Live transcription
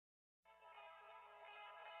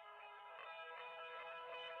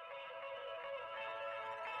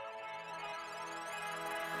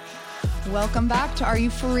Welcome back to Are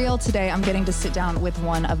You For Real? Today I'm getting to sit down with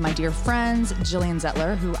one of my dear friends, Jillian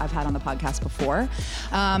Zettler, who I've had on the podcast before.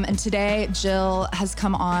 And today Jill has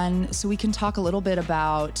come on so we can talk a little bit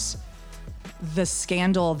about the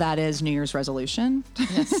scandal that is New Year's resolution.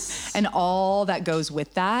 Yes. And all that goes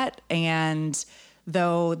with that. And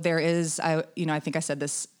though there is, I think I said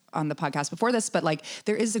this on the podcast before this, but like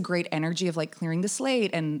there is a great energy of like clearing the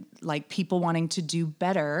slate and like people wanting to do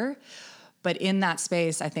better. But in that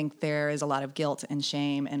space, I think there is a lot of guilt and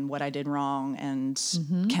shame and what I did wrong and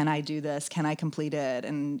can I do this? Can I complete it?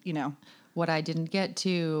 And, what I didn't get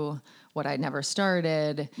to, what I never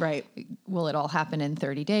started. Right. Will it all happen in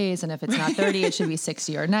 30 days? And if it's not 30, it should be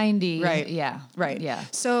 60 or 90. Right. Yeah. Right. Yeah.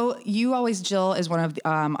 So you always, Jill is one of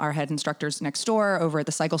our head instructors next door over at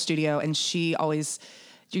the Cycle Studio. And she always,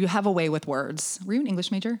 you have a way with words. Were you an English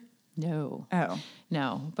major? No. Oh.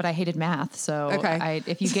 No, but I hated math. So okay.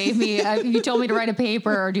 If you gave me, if you told me to write a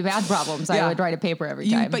paper or do math problems, I would write a paper every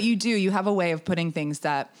time. But you have a way of putting things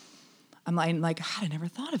that I'm like, God, I never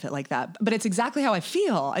thought of it like that. But it's exactly how I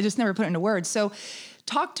feel. I just never put it into words. So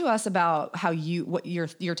talk to us about what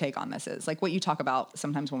your take on this is, like what you talk about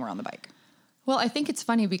sometimes when we're on the bike. Well, I think it's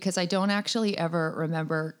funny because I don't actually ever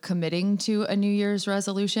remember committing to a New Year's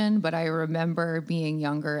resolution, but I remember being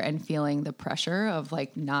younger and feeling the pressure of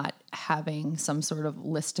like not having some sort of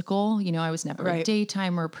listicle. I was never a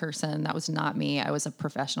daytimer person. That was not me. I was a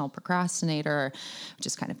professional procrastinator, which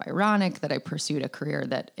is kind of ironic that I pursued a career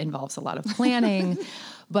that involves a lot of planning.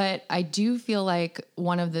 But I do feel like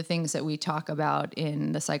one of the things that we talk about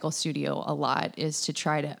in the Cycle Studio a lot is to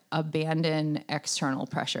try to abandon external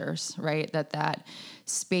pressures, right? That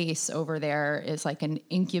space over there is like an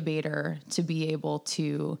incubator to be able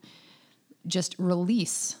to just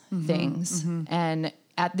release things. And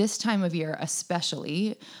at this time of year,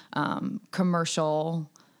 especially commercial,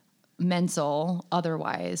 mental,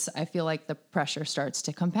 otherwise, I feel like the pressure starts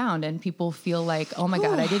to compound and people feel like, oh my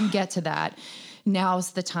God, I didn't get to that.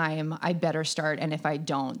 Now's the time. I better start. And if I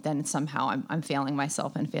don't, then somehow I'm failing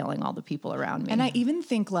myself and failing all the people around me. And I even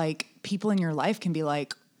think like people in your life can be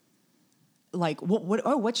like,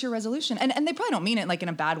 what's your resolution? And they probably don't mean it like in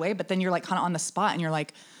a bad way, but then you're like kind of on the spot and you're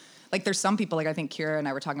like there's some people, like I think Kira and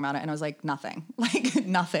I were talking about it and I was like, nothing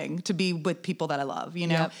to be with people that I love,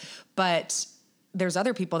 Yep. But there's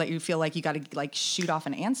other people that you feel like you got to like shoot off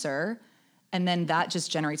an answer. And then that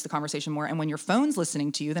just generates the conversation more. And when your phone's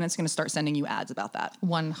listening to you, then it's going to start sending you ads about that.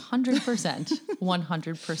 100%.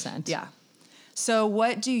 100%. Yeah. So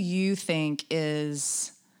what do you think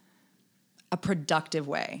is a productive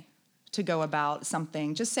way to go about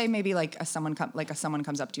something? Just say maybe like someone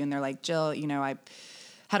comes up to you and they're like, Jill, I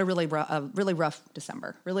had a really rough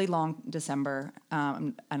December, really long December.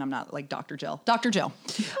 And I'm not like Dr. Jill. What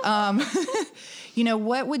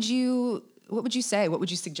would you say? What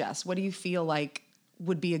would you suggest? What do you feel like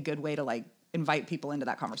would be a good way to like invite people into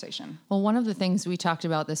that conversation? Well, one of the things we talked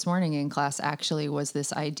about this morning in class actually was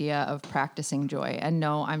this idea of practicing joy. And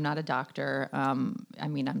no, I'm not a doctor. I'm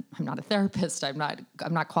not a therapist. I'm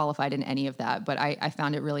not qualified in any of that, but I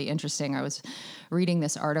found it really interesting. I was reading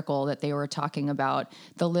this article that they were talking about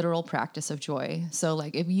the literal practice of joy. So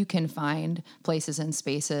like if you can find places and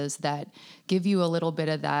spaces that give you a little bit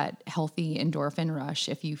of that healthy endorphin rush,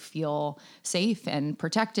 if you feel safe and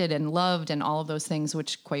protected and loved and all of those things,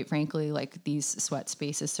 which quite frankly, like these sweat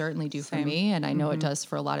spaces certainly do for me. And I know it does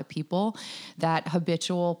for a lot of people. That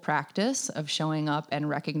habitual practice of showing up and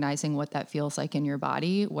recognizing what that feels like in your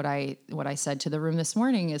body. What I said to the room this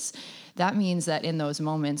morning is that means that in those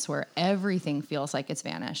moments where everything feels like it's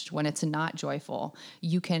vanished, when it's not joyful,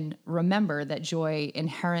 you can remember that joy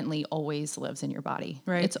inherently always lives in your body.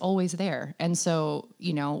 Right. It's always there. And so,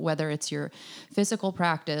 whether it's your physical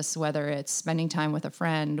practice, whether it's spending time with a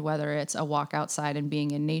friend, whether it's a walk outside and being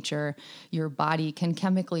in nature, your body can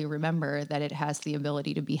chemically remember that it has the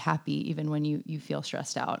ability to be happy even when you feel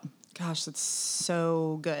stressed out. Gosh, that's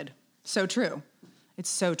so good. So true. It's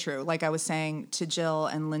so true. Like I was saying to Jill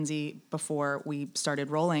and Lindsay before we started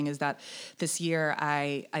rolling is that this year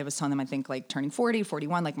I was telling them, I think like turning 40,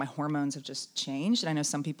 41, like my hormones have just changed. And I know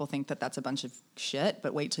some people think that that's a bunch of shit,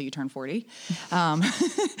 but wait till you turn 40.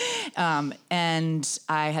 And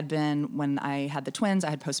I had been, when I had the twins,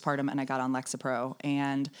 I had postpartum and I got on Lexapro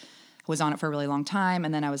and was on it for a really long time.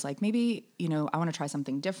 And then I was like, maybe, I want to try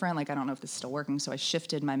something different. Like, I don't know if this is still working. So I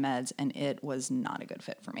shifted my meds and it was not a good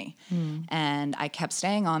fit for me. And I kept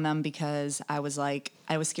staying on them because I was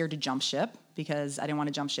scared to jump ship because I didn't want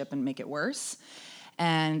to jump ship and make it worse.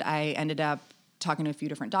 And I ended up talking to a few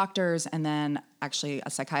different doctors, and then actually a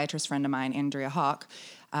psychiatrist friend of mine, Andrea Hawk,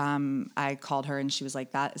 I called her and she was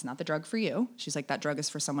like, that is not the drug for you. She's like, that drug is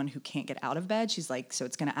for someone who can't get out of bed. She's like, so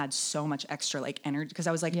it's going to add so much extra like energy. Cause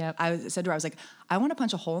I was like, I said to her, I was like, I want to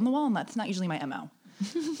punch a hole in the wall, and that's not usually my MO.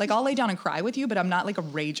 Like, I'll lay down and cry with you, but I'm not like a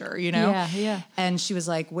rager, you know? Yeah. And she was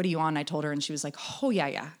like, what are you on? And I told her, and she was like, oh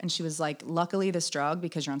yeah. And she was like, luckily this drug,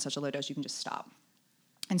 because you're on such a low dose, you can just stop.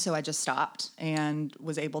 And so I just stopped and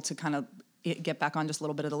was able to kind of get back on just a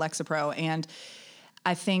little bit of the Lexapro. And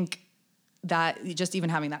I think that just even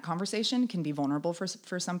having that conversation can be vulnerable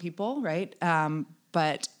for some people, right?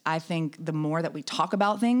 But I think the more that we talk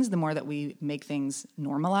about things, the more that we make things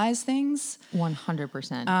normalize things.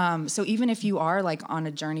 100%. So even if you are like on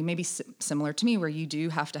a journey, maybe similar to me, where you do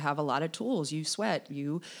have to have a lot of tools, you sweat,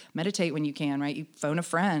 you meditate when you can, right? You phone a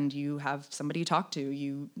friend, you have somebody you talk to,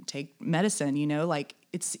 you take medicine, you know, like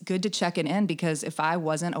it's good to check it in, because if I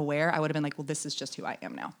wasn't aware, I would have been like, well, this is just who I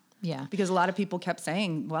am now. Yeah. Because a lot of people kept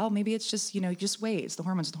saying, well, maybe it's just, you know, just wait, it's the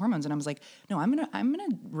hormones. And I was like, no, I'm going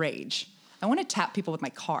to rage. I want to tap people with my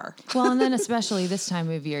car. Well, and then especially this time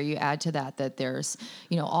of year, you add to that there's,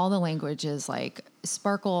 you know, all the language is like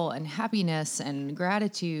sparkle and happiness and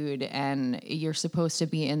gratitude, and you're supposed to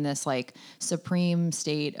be in this like supreme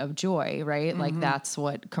state of joy, right? Like that's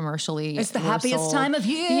what commercially It's the we're happiest sold. time of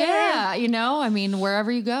year. Yeah, you know, I mean,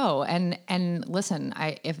 wherever you go, and listen,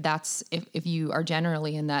 if you are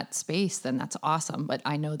generally in that space, then that's awesome. But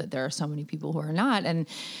I know that there are so many people who are not, and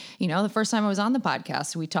you know, the first time I was on the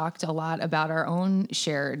podcast, we talked a lot about our own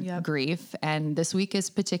shared grief, and this week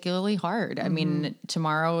is particularly hard. I mean,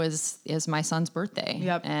 tomorrow is my son's birthday.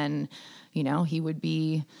 And, you know, he would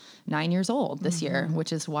be 9 years old this year,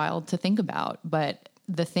 which is wild to think about. But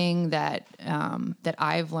the thing that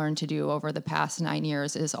I've learned to do over the past 9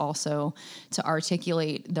 years is also to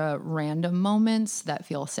articulate the random moments that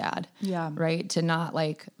feel sad. Yeah. Right. To not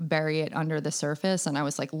like bury it under the surface. And I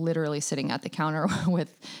was like literally sitting at the counter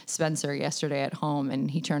with Spencer yesterday at home,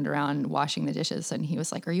 and he turned around washing the dishes, and he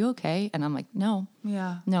was like, "Are you okay?" And I'm like, "No."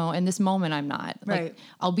 Yeah. No. In this moment, I'm not. Right. Like,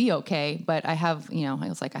 I'll be okay, but I have, you know, I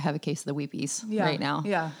was like, I have a case of the weepies right now.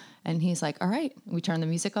 Yeah. And he's like, all right. We turned the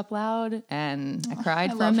music up loud, and I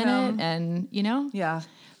cried for a minute, and you know,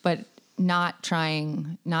 but not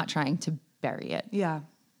trying to bury it. Yeah.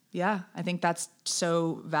 Yeah. I think that's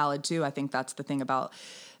so valid too. I think that's the thing about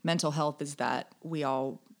mental health, is that we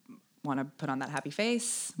all want to put on that happy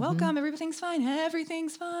face. Welcome. Everything's fine.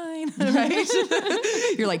 Everything's fine. Right.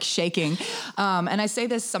 You're like shaking. And I say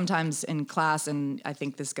this sometimes in class, and I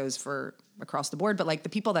think this goes for across the board, but like the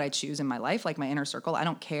people that I choose in my life, like my inner circle, I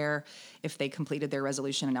don't care if they completed their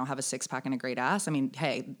resolution and now have a 6-pack and a great ass. I mean,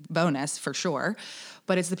 hey, bonus for sure.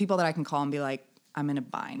 But it's the people that I can call and be like, I'm in a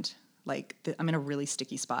bind. Like I'm in a really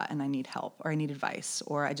sticky spot and I need help, or I need advice,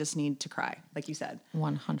 or I just need to cry, like you said.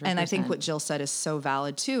 100%. And I think what Jill said is so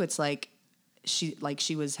valid too. It's like she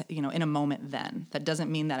was, you know, in a moment then. That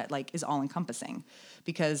doesn't mean that it like is all encompassing,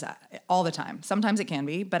 because all the time, sometimes it can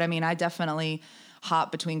be, but I mean, I definitely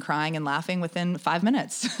hop between crying and laughing within 5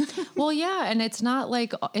 minutes. Well, yeah. And it's not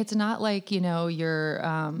like, you know,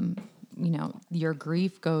 your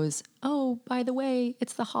grief goes, oh, by the way,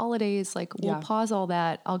 it's the holidays. Like we'll pause all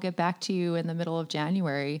that. I'll get back to you in the middle of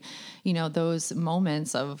January. You know, those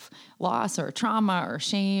moments of loss or trauma or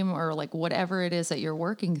shame or like whatever it is that you're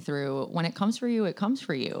working through, when it comes for you, it comes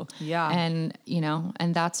for you. Yeah. And, you know,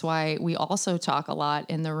 and that's why we also talk a lot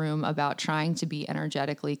in the room about trying to be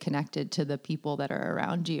energetically connected to the people that are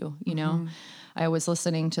around you. You know, I was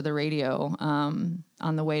listening to the radio on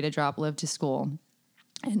the way to drop Liv to school.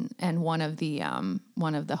 And one of the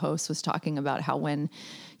hosts was talking about how when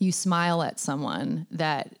you smile at someone,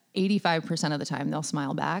 that 85% of the time they'll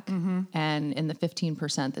smile back. And in the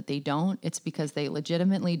 15% that they don't, it's because they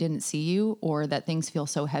legitimately didn't see you, or that things feel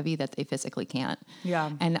so heavy that they physically can't.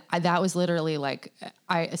 Yeah. And that was literally like,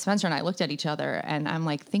 Spencer and I looked at each other, and I'm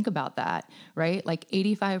like, think about that, right? Like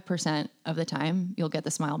 85% of the time you'll get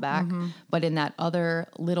the smile back. But in that other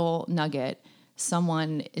little nugget,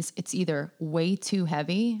 it's either way too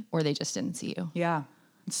heavy or they just didn't see you. Yeah.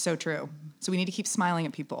 It's so true. So we need to keep smiling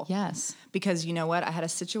at people. Yes. Because you know what? I had a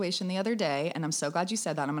situation the other day, and I'm so glad you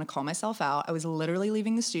said that. I'm going to call myself out. I was literally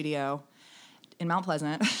leaving the studio in Mount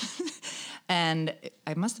Pleasant and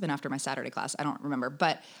I must have been after my Saturday class. I don't remember,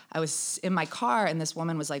 but I was in my car, and this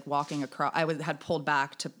woman was like walking across. Had pulled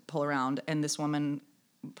back to pull around, and this woman,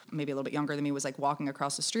 maybe a little bit younger than me, was like walking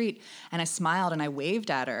across the street, and I smiled and I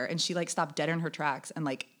waved at her, and she like stopped dead in her tracks and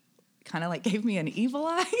like kind of like gave me an evil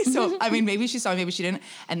eye. So, I mean, maybe she saw me, maybe she didn't,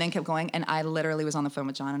 and then kept going. And I literally was on the phone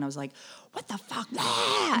with John, and I was like, what the fuck?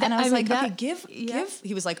 And I was okay, give.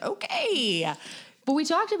 He was like, okay. But we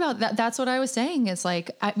talked about that. That's what I was saying. It's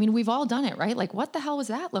like, I mean, we've all done it, right? Like, what the hell was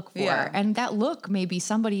that look for? Yeah. And that look, maybe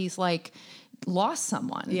somebody's like lost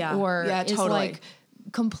someone or Yeah, is totally. like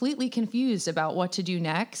completely confused about what to do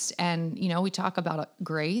next. And, you know, we talk about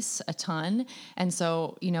grace a ton. And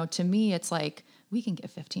so, you know, to me, it's like, we can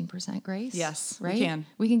give 15% grace. Yes, right? we can.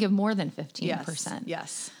 We can give more than 15%.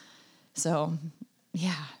 Yes. So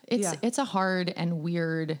yeah, it's a hard and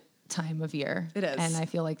weird time of year. It is. And I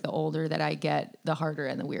feel like the older that I get, the harder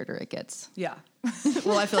and the weirder it gets. Yeah.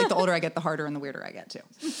 Well, I feel like the older I get, the harder and the weirder I get too.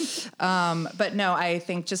 But no, I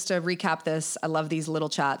think just to recap this, I love these little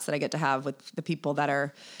chats that I get to have with the people that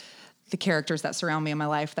are the characters that surround me in my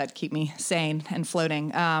life that keep me sane and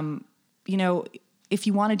floating. You know, if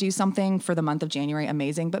you want to do something for the month of January,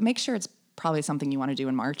 amazing, but make sure it's probably something you want to do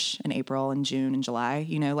in March and April and June and July,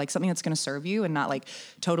 you know, like something that's going to serve you and not like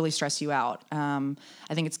totally stress you out. I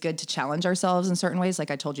think it's good to challenge ourselves in certain ways. Like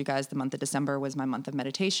I told you guys, the month of December was my month of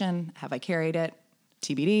meditation. Have I carried it?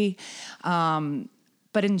 TBD.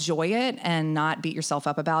 But enjoy it and not beat yourself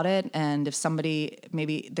up about it. And if somebody,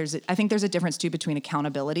 maybe I think there's a difference too between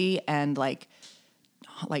accountability and like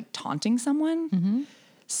taunting someone. Mm-hmm.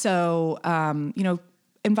 So, you know,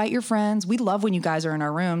 invite your friends. We love when you guys are in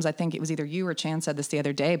our rooms. I think it was either you or Chan said this the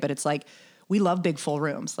other day, but it's like, we love big full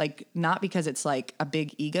rooms, like not because it's like a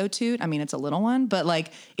big ego toot. I mean, it's a little one, but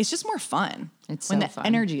like, it's just more fun. It's when so the fun.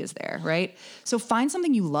 energy is there, right? So find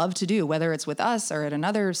something you love to do, whether it's with us or at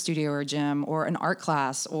another studio or gym or an art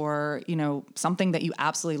class or, you know, something that you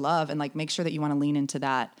absolutely love, and like make sure that you want to lean into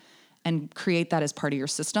that and create that as part of your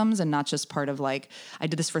systems and not just part of like, I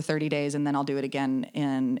did this for 30 days and then I'll do it again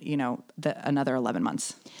in, you know, another 11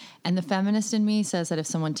 months. And the feminist in me says that if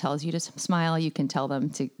someone tells you to smile, you can tell them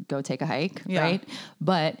to go take a hike, right?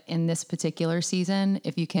 But in this particular season,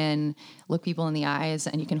 if you can look people in the eyes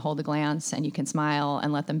and you can hold a glance and you can smile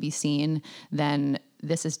and let them be seen, then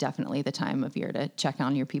this is definitely the time of year to check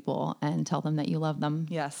on your people and tell them that you love them.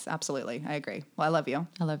 Yes, absolutely. I agree. Well, I love you.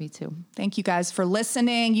 I love you too. Thank you guys for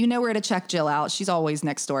listening. You know where to check Jill out. She's always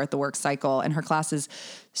next door at the Work Cycle, and her class is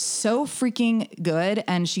so freaking good.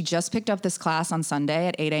 And she just picked up this class on Sunday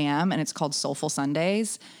at 8 a.m. and it's called Soulful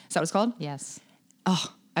Sundays. Is that what it's called? Yes.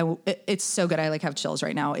 Oh, it's so good. I like have chills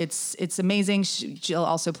right now. It's amazing. Jill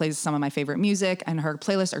also plays some of my favorite music, and her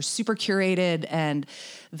playlists are super curated, and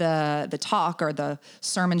the talk or the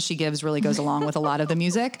sermon she gives really goes along with a lot of the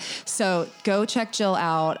music. So go check Jill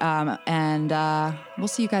out, and we'll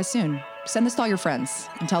see you guys soon. Send this to all your friends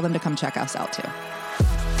and tell them to come check us out too.